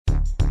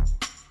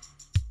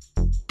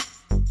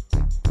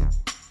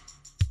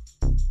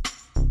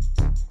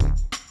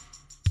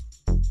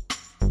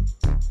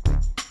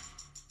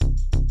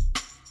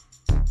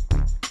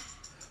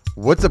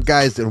What's up,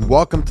 guys, and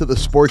welcome to the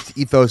Sports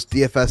Ethos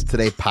DFS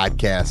Today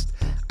podcast.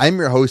 I'm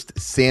your host,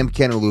 Sam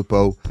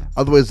Canalupo,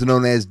 otherwise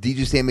known as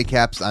DJ Sammy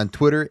Caps on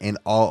Twitter and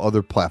all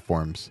other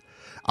platforms.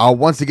 I'll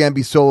once again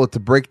be solo to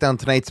break down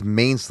tonight's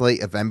main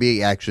slate of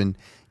NBA action,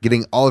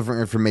 getting all of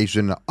our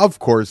information, of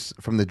course,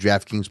 from the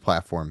DraftKings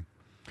platform.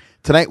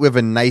 Tonight we have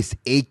a nice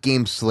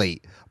 8-game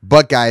slate,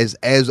 but guys,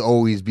 as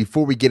always,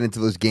 before we get into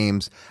those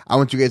games, I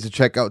want you guys to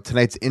check out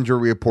tonight's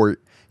injury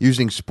report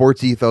using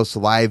Sports Ethos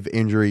Live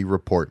Injury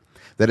Report.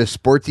 That is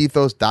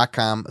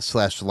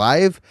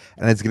sportsethos.com/live,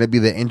 and it's going to be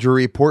the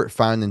injury report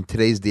found in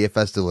today's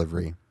DFS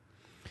delivery.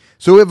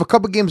 So we have a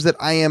couple games that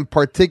I am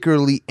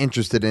particularly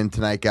interested in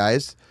tonight,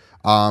 guys.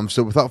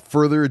 So without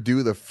further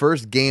ado, the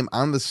first game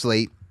on the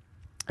slate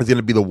is going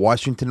to be the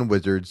Washington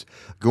Wizards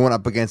going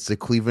up against the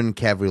Cleveland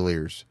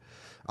Cavaliers.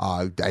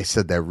 I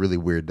said that really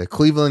weird. The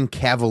Cleveland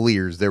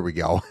Cavaliers, there we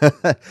go.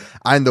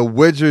 On the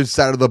Wizards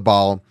side of the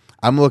ball,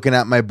 I'm looking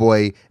at my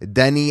boy,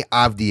 Denny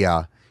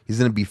Avdia. He's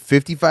going to be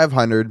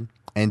 5,500.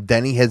 And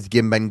Denny has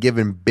been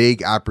given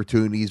big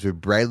opportunities with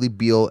Bradley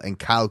Beal and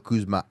Kyle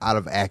Kuzma out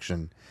of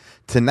action.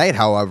 Tonight,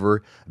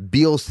 however,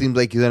 Beal seems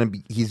like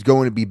he's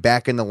going to be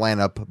back in the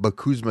lineup, but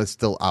Kuzma is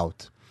still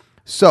out.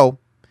 So,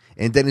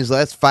 in Denny's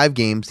last 5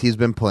 games, he's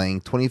been playing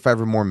 25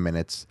 or more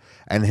minutes,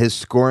 and his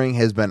scoring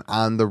has been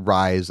on the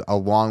rise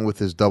along with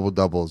his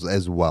double-doubles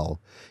as well.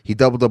 He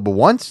double-doubled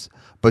once,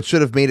 but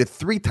should have made it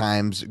 3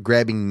 times,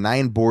 grabbing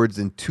 9 boards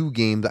in 2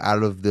 games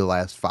out of the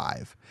last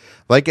 5.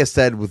 Like I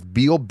said, with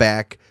Beal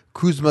back,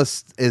 Kuzma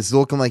is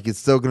looking like he's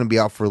still going to be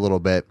out for a little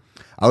bit.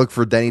 I look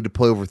for Denny to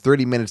play over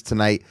 30 minutes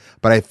tonight,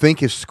 but I think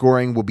his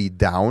scoring will be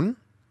down.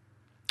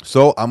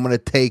 So I'm going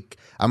to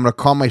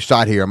call my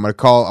shot here. I'm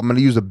going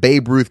to use a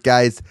Babe Ruth,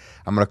 guys.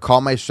 I'm going to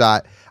call my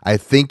shot. I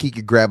think he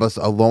could grab us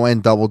a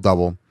low-end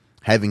double-double,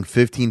 having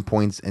 15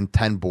 points and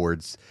 10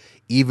 boards,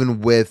 even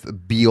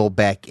with Beal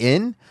back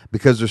in,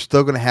 because they're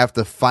still going to have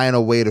to find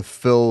a way to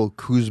fill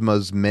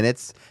Kuzma's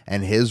minutes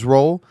and his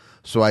role.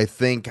 So I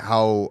think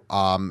how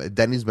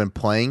Denny's been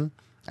playing,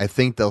 I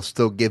think they'll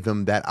still give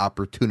him that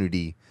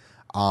opportunity,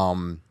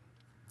 and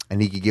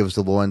he could give us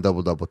a low-end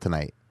double-double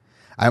tonight.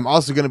 I'm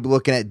also going to be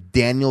looking at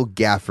Daniel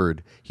Gafford.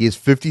 He is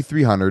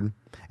 5,300,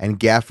 and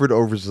Gafford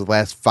over his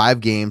last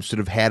 5 games should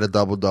have had a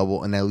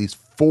double-double in at least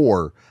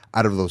 4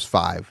 out of those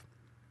 5.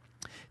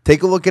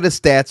 Take a look at his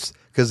stats,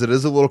 because it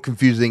is a little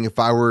confusing if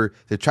I were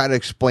to try to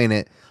explain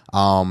it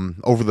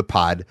over the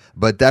pod,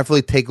 but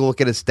definitely take a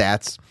look at his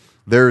stats.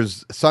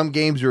 There's some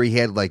games where he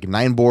had like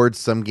 9 boards,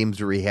 some games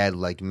where he had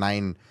like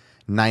 9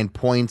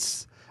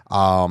 points,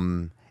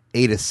 8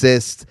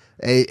 assists.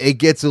 It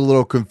gets a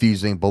little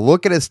confusing, but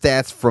look at his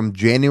stats from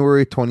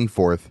January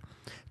 24th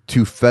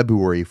to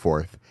February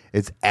 4th.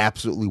 It's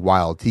absolutely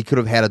wild. He could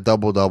have had a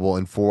double-double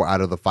in 4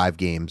 out of the 5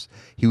 games.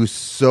 He was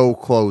so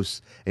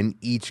close in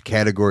each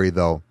category,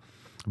 though.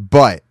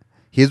 But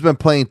he's been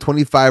playing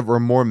 25 or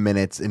more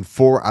minutes in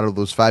 4 out of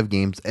those 5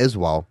 games as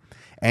well,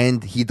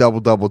 and he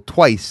double-doubled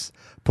twice,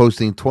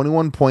 posting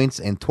 21 points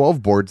and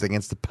 12 boards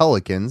against the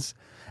Pelicans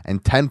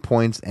and 10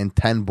 points and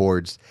 10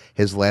 boards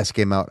his last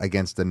game out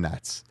against the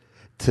Nets.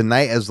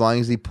 Tonight, as long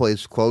as he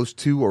plays close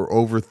to or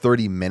over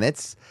 30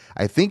 minutes,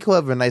 I think he'll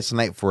have a nice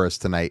night for us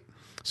tonight.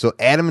 So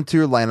add him into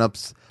your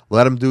lineups,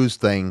 let him do his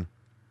thing.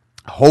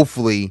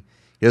 Hopefully,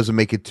 he doesn't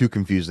make it too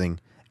confusing,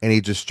 and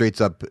he just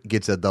straight up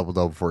gets a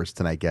double-double for us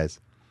tonight, guys.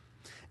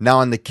 Now,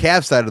 on the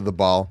Cavs side of the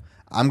ball,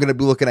 I'm going to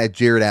be looking at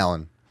Jared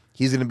Allen.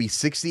 He's going to be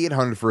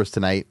 6,800 for us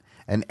tonight.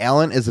 And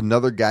Allen is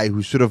another guy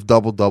who should have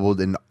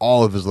double-doubled in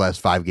all of his last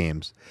 5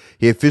 games.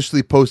 He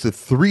officially posted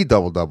 3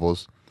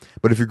 double-doubles,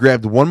 but if he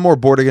grabbed 1 more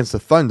board against the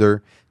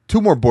Thunder,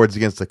 2 more boards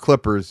against the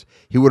Clippers,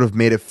 he would have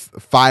made it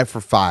 5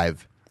 for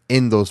 5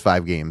 in those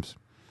 5 games.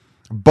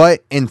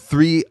 But in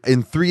three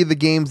of the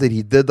games that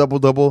he did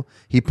double-double,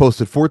 he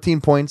posted 14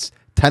 points,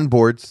 10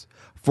 boards,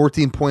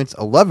 14 points,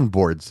 11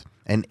 boards,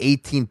 and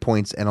 18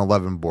 points and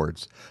 11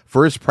 boards.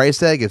 For his price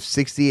tag of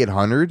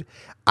 6,800,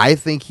 I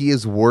think he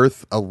is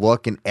worth a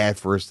look and ad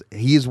first.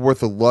 He is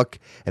worth a look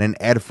and an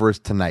ad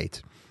first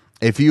tonight.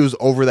 If he was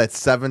over that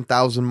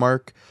 7,000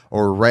 mark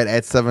or right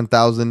at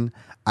 7,000,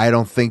 I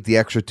don't think the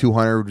extra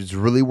 200 is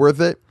really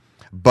worth it.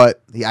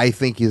 But I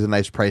think he's a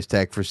nice price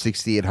tag for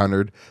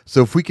 6,800.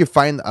 So if we could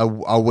find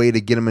a way to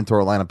get him into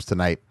our lineups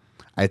tonight,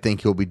 I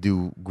think he'll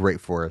do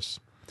great for us.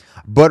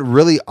 But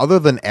really, other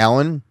than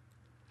Allen,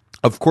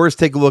 of course,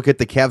 take a look at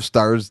the Cavs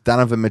stars,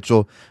 Donovan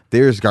Mitchell,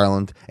 Darius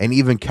Garland, and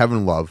even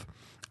Kevin Love.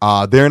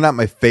 They're not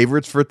my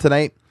favorites for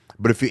tonight,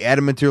 but if you add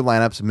them into your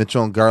lineups,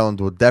 Mitchell and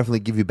Garland will definitely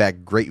give you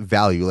back great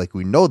value like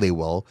we know they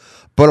will,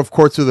 but of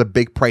course with a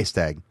big price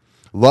tag.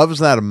 Love is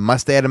not a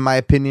must-add in my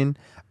opinion.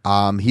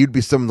 He would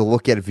be someone to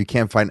look at if you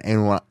can't find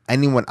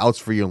anyone else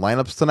for your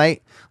lineups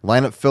tonight.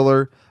 Lineup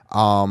filler,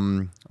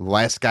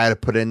 last guy to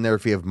put in there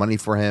if you have money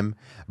for him,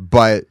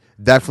 but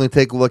definitely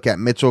take a look at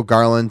Mitchell,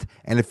 Garland,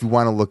 and if you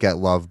want to look at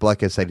Love, but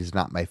like I said, he's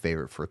not my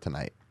favorite for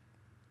tonight.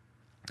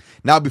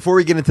 Now, before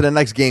we get into the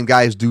next game,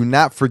 guys, do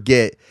not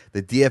forget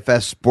the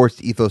DFS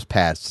Sports Ethos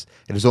Pass.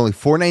 It is only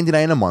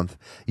 $4.99 a month.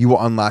 You will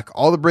unlock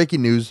all the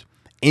breaking news,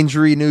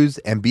 injury news,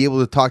 and be able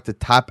to talk to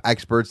top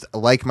experts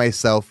like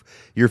myself,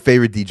 your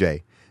favorite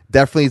DJ.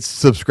 Definitely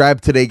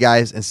subscribe today,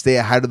 guys, and stay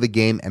ahead of the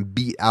game and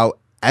beat out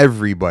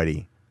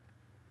everybody.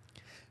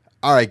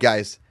 All right,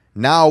 guys.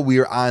 Now we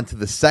are on to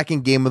the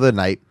second game of the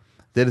night.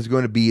 That is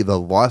going to be the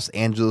Los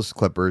Angeles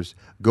Clippers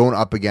going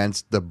up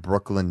against the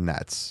Brooklyn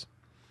Nets.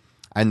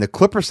 On the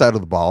Clipper side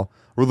of the ball,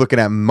 we're looking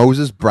at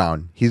Moses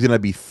Brown. He's going to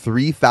be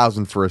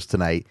 3,000 for us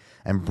tonight.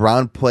 And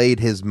Brown played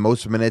his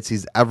most minutes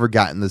he's ever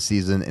gotten this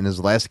season in his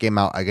last game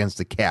out against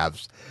the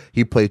Cavs.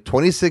 He played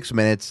 26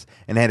 minutes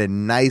and had a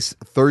nice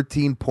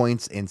 13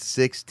 points and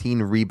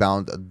 16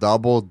 rebounds, a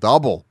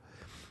double-double.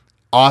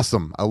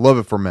 Awesome. I love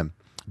it from him.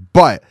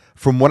 But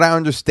from what I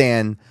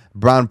understand,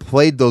 Brown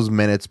played those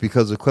minutes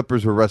because the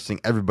Clippers were resting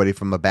everybody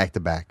from the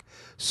back-to-back.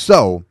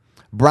 So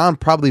Brown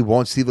probably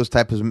won't see those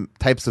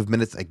types of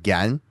minutes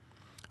again.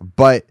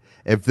 But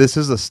if this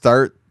is a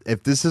start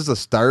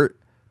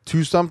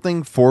to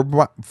something for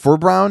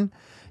Brown,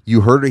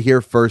 you heard it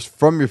here first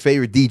from your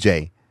favorite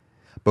DJ.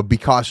 But be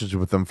cautious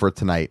with him for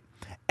tonight.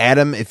 Add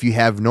him if you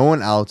have no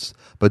one else,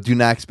 but do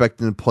not expect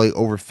him to play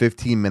over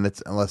 15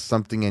 minutes unless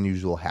something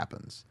unusual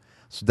happens.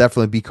 So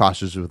definitely be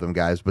cautious with him,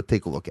 guys, but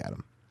take a look at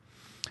him.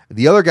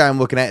 The other guy I'm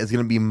looking at is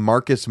going to be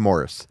Marcus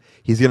Morris.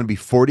 He's going to be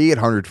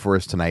 4,800 for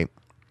us tonight.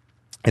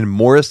 And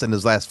Morris, in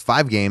his last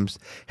 5 games,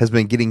 has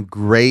been getting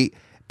great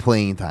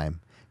playing time.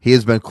 He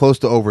has been close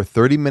to over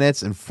 30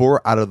 minutes in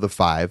 4 out of the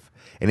 5,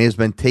 and he has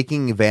been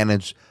taking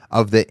advantage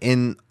of it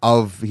in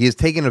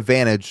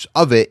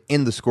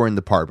the scoring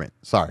department.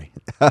 Sorry.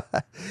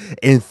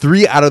 In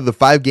 3 out of the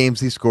 5 games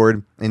he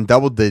scored in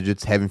double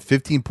digits, having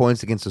 15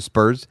 points against the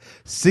Spurs,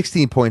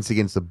 16 points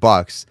against the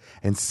Bucks,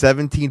 and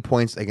 17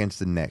 points against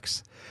the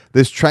Knicks.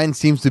 This trend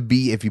seems to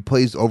be if he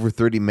plays over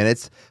 30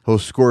 minutes, he'll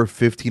score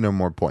 15 or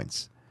more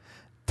points.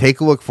 Take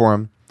a look for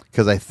him,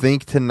 because I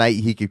think tonight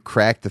he could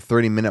crack the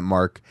 30-minute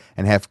mark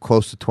and have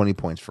close to 20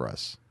 points for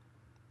us.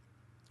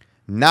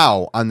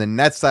 Now, on the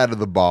Nets side of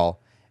the ball,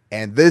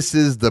 and this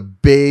is the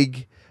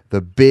big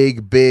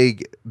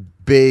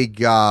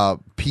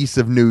piece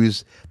of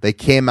news that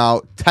came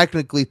out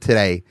technically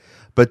today,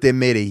 but they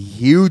made a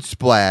huge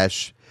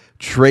splash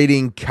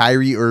trading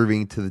Kyrie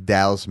Irving to the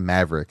Dallas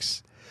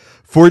Mavericks.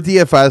 For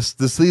DFS,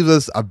 this leaves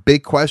us a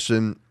big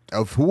question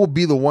of who will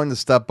be the one to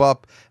step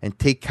up and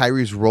take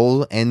Kyrie's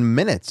role and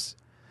minutes.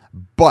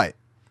 But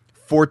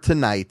for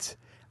tonight,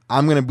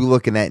 I'm going to be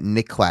looking at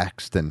Nick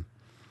Claxton.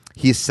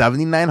 He's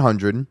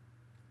 7,900.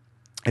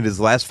 In his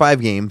last 5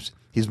 games,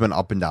 he's been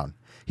up and down.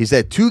 He's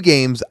had 2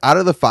 games out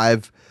of the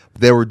 5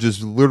 that were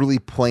just literally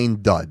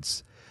plain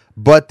duds.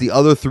 But the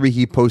other 3,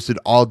 he posted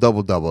all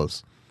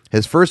double-doubles.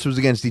 His first was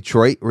against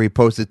Detroit, where he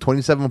posted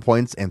 27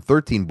 points and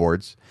 13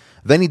 boards.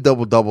 Then he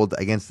double-doubled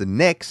against the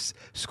Knicks,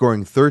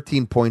 scoring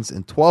 13 points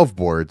and 12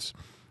 boards.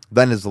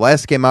 Then his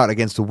last game out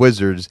against the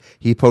Wizards,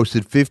 he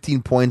posted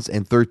 15 points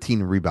and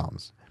 13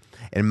 rebounds.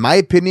 In my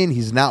opinion,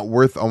 he's not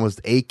worth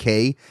almost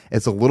 $8K.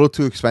 It's a little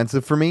too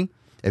expensive for me.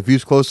 If he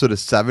was closer to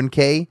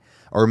 $7K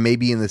or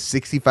maybe in the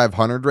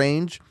 6,500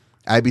 range,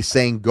 I'd be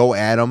saying go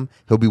at him.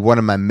 He'll be one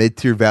of my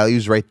mid-tier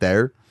values right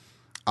there.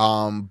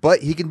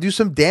 But he can do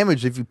some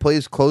damage if he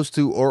plays close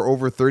to or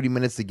over 30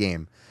 minutes a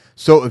game.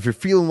 So if you're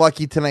feeling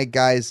lucky tonight,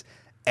 guys,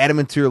 add him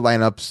into your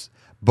lineups.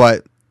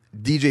 But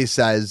DJ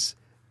says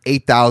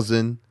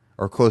 8,000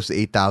 or close to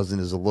 8,000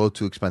 is a little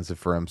too expensive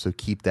for him. So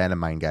keep that in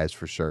mind, guys,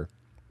 for sure.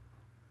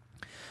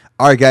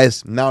 All right,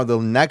 guys. Now the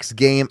next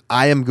game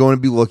I am going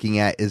to be looking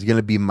at is going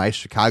to be my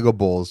Chicago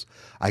Bulls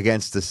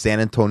against the San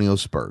Antonio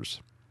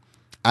Spurs.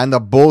 On the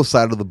Bulls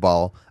side of the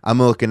ball, I'm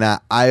looking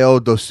at Ayo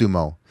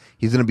Dosunmu.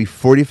 He's going to be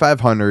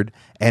 4,500,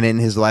 and in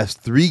his last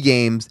 3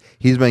 games,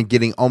 he's been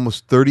getting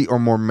almost 30 or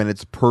more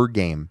minutes per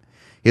game.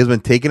 He has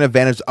been taking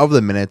advantage of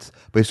the minutes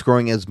by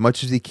scoring as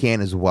much as he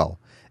can as well.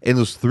 In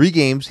those 3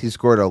 games, he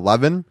scored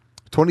 11,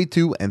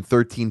 22, and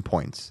 13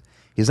 points.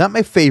 He's not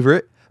my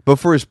favorite, but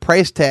for his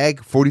price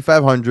tag,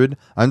 4,500,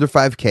 under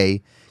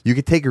 5K, you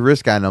can take a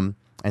risk on him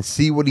and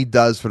see what he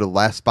does for the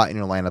last spot in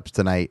your lineups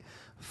tonight.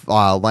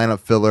 Lineup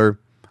filler,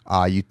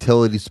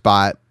 utility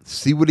spot,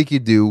 see what he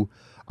could do.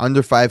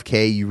 Under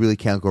 5K, you really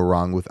can't go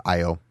wrong with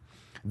Ayo.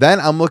 Then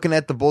I'm looking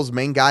at the Bulls'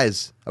 main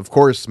guys. Of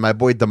course, my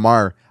boy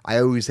DeMar. I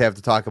always have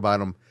to talk about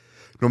him.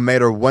 No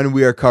matter when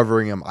we are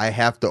covering him, I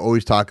have to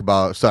always talk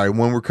about...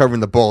 when we're covering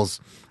the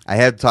Bulls, I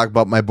have to talk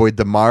about my boy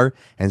DeMar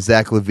and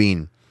Zach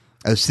LaVine.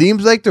 It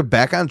seems like they're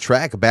back on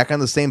track, back on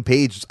the same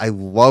page. I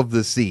love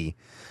to see.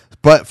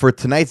 But for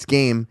tonight's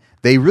game,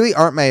 they really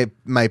aren't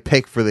my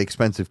pick for the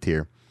expensive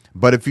tier.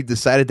 But if you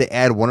decided to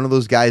add one of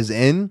those guys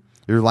in,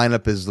 your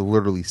lineup is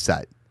literally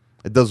set.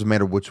 It doesn't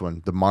matter which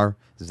one. DeMar,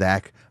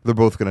 Zach, they're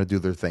both going to do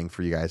their thing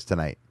for you guys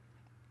tonight.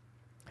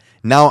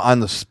 Now, on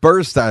the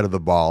Spurs side of the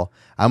ball,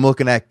 I'm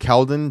looking at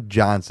Keldon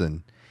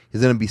Johnson.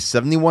 He's going to be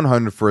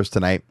 7,100 for us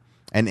tonight.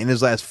 And in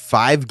his last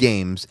 5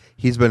 games,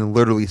 he's been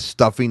literally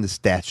stuffing the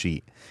stat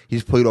sheet.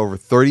 He's played over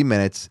 30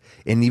 minutes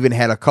and even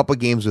had a couple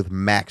games with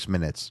max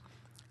minutes.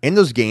 In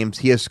those games,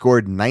 he has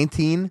scored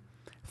 19,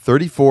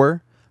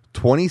 34,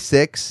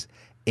 26,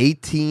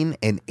 18,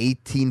 and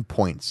 18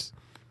 points.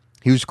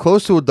 He was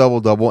close to a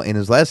double-double in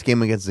his last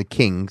game against the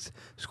Kings,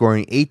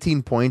 scoring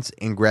 18 points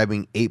and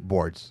grabbing 8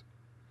 boards.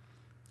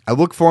 I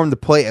look for him to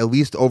play at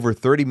least over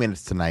 30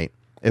 minutes tonight,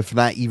 if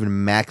not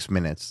even max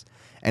minutes,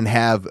 and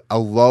have a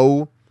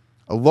low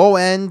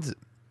end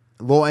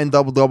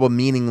double-double,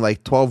 meaning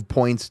like 12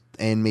 points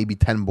and maybe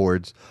 10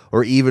 boards,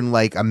 or even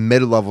like a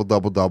mid-level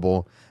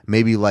double-double,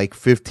 maybe like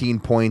 15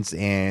 points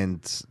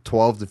and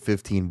 12 to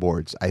 15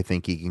 boards. I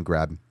think he can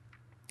grab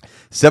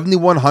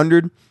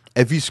 7,100.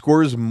 If he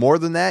scores more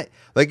than that,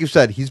 like you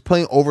said, he's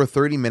playing over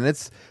 30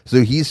 minutes,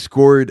 so he's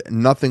scored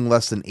nothing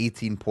less than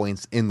 18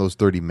 points in those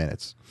 30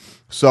 minutes.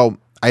 So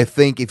I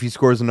think if he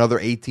scores another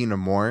 18 or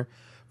more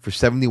for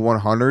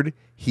 7,100,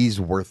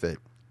 he's worth it.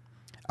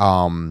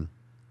 And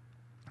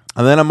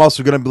then I'm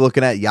also going to be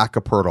looking at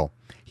Jakob Poeltl.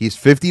 He's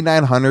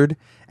 5,900,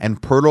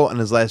 and Poeltl in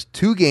his last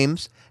 2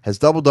 games has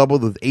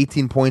double-doubled with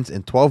 18 points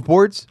and 12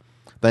 boards,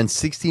 then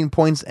 16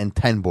 points and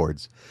 10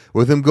 boards.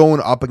 With him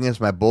going up against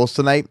my Bulls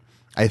tonight,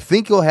 I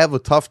think he'll have a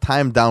tough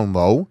time down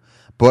low,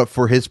 but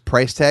for his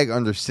price tag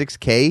under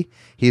 $6K,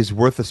 he is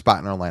worth a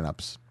spot in our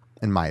lineups,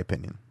 in my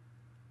opinion.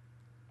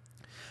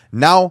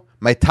 Now,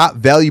 my top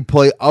value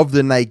play of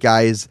the night,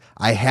 guys.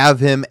 I have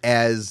him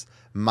as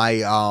my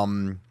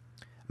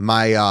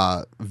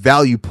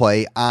value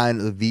play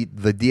on the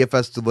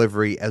DFS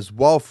delivery as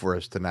well for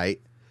us tonight.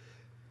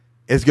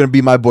 It's going to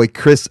be my boy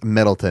Chris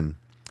Middleton.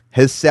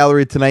 His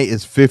salary tonight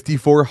is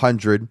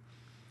 $5,400.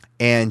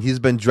 And he's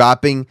been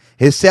dropping.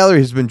 His salary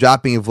has been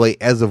dropping of late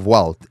as of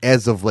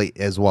late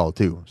as well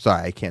too.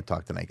 Sorry, I can't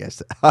talk tonight,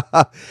 guys.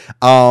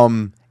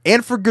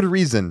 And for good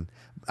reason.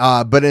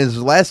 But in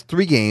his last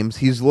 3 games,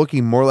 he's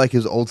looking more like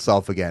his old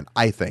self again,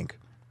 I think.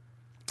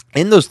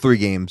 In those 3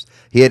 games,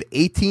 he had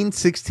 18,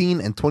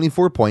 16, and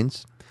 24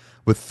 points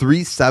with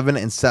 3, 7,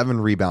 and 7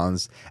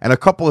 rebounds, and a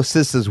couple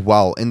assists as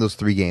well in those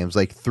 3 games,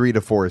 like 3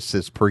 to 4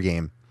 assists per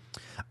game.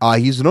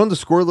 He's known to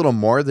score a little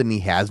more than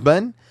he has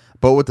been.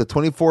 But with the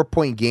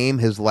 24-point game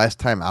his last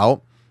time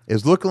out,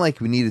 it's looking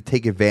like we need to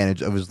take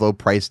advantage of his low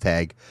price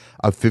tag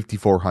of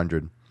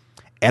 $5,400.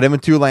 Add him in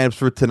 2 lineups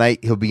for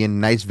tonight. He'll be a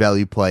nice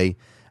value play,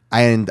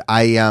 and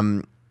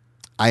I'm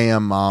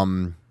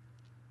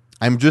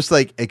just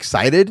like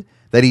excited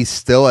that he's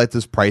still at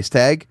this price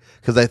tag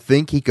because I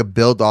think he could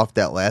build off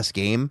that last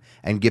game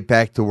and get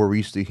back to where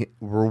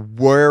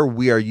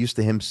we are used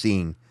to him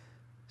seeing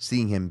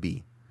him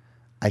be.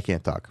 I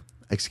can't talk.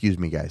 Excuse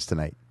me, guys,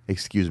 tonight.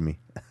 Excuse me.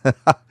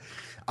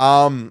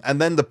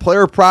 And then the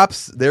player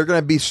props, they're going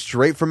to be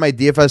straight from my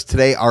DFS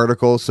Today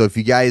article. So if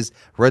you guys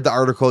read the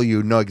article,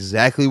 you know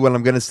exactly what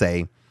I'm going to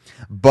say.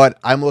 But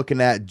I'm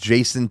looking at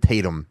Jason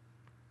Tatum.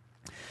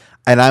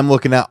 And I'm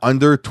looking at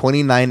under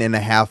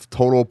 29.5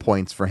 total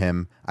points for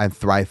him on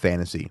Thrive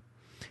Fantasy.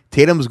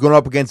 Tatum's going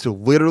up against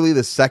literally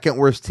the second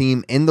worst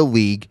team in the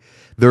league.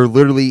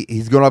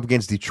 He's going up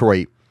against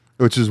Detroit,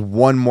 which is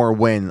 1 more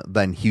win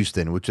than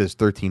Houston, which is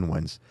 13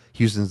 wins.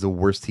 Houston's the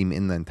worst team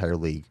in the entire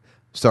league.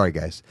 Sorry,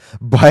 guys.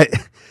 But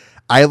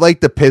I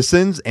like the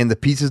Pistons and the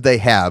pieces they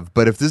have.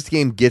 But if this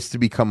game gets to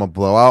become a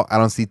blowout, I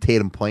don't see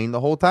Tatum playing the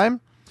whole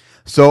time.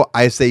 So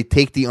I say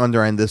take the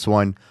under on this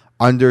one,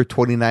 under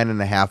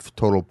 29.5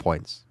 total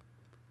points.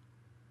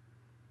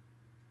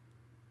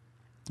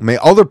 My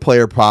other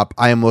player prop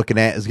I am looking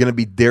at is going to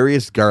be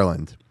Darius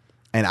Garland.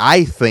 And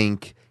I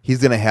think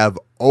he's going to have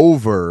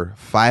over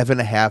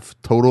 5.5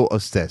 total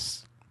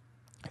assists.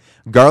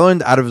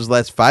 Garland, out of his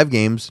last 5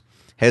 games,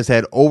 has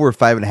had over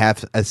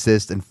 5.5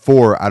 assists in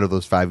 4 out of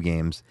those 5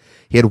 games.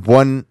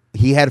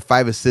 He had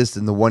 5 assists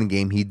in the 1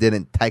 game. He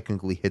didn't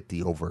technically hit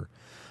the over.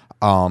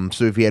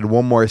 So if he had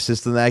 1 more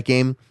assist in that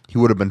game, he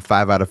would have been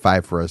 5 out of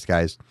 5 for us,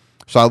 guys.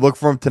 So I look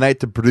for him tonight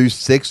to produce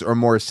 6 or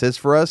more assists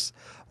for us.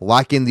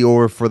 Lock in the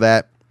over for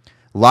that.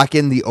 Lock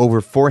in the over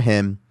for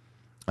him,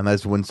 and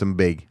let's win some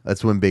big.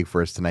 Let's win big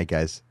for us tonight,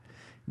 guys.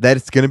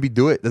 That's going to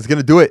do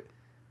it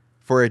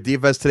for a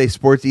DFS Today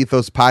Sports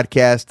Ethos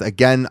podcast.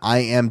 Again, I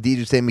am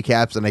DJ Sammy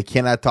Caps, and I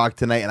cannot talk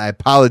tonight, and I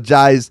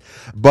apologize,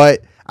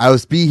 but I will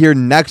be here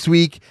next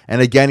week.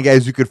 And again,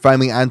 guys, you could find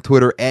me on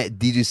Twitter at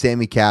DJ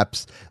Sammy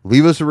Caps.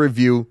 Leave us a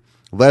review.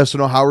 Let us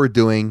know how we're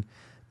doing.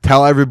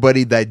 Tell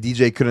everybody that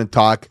DJ couldn't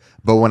talk,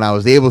 but when I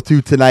was able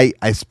to tonight,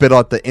 I spit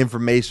out the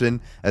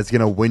information that's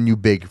going to win you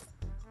big.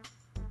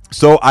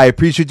 So I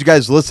appreciate you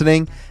guys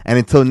listening, and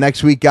until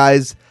next week,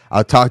 guys,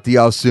 I'll talk to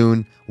y'all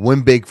soon.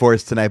 Win big for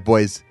us tonight,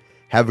 boys.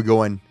 Have a good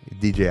one.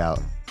 DJ out.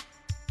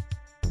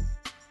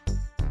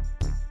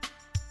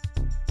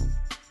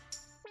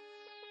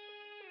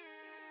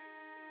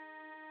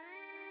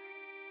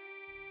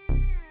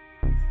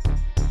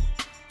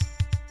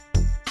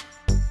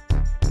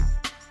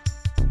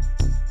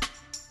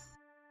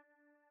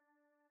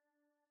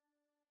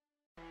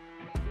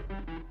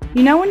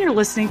 You know when you're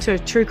listening to a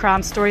true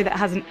crime story that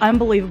has an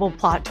unbelievable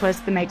plot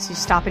twist that makes you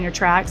stop in your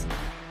tracks?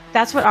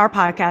 That's what our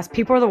podcast,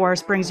 People Are the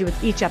Worst, brings you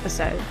with each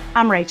episode.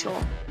 I'm Rachel.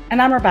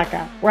 And I'm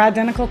Rebecca. We're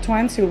identical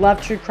twins who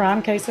love true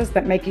crime cases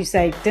that make you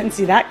say, didn't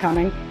see that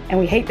coming, and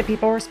we hate the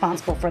people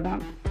responsible for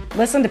them.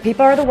 Listen to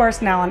People Are the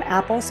Worst now on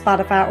Apple,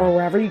 Spotify, or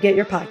wherever you get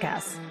your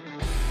podcasts.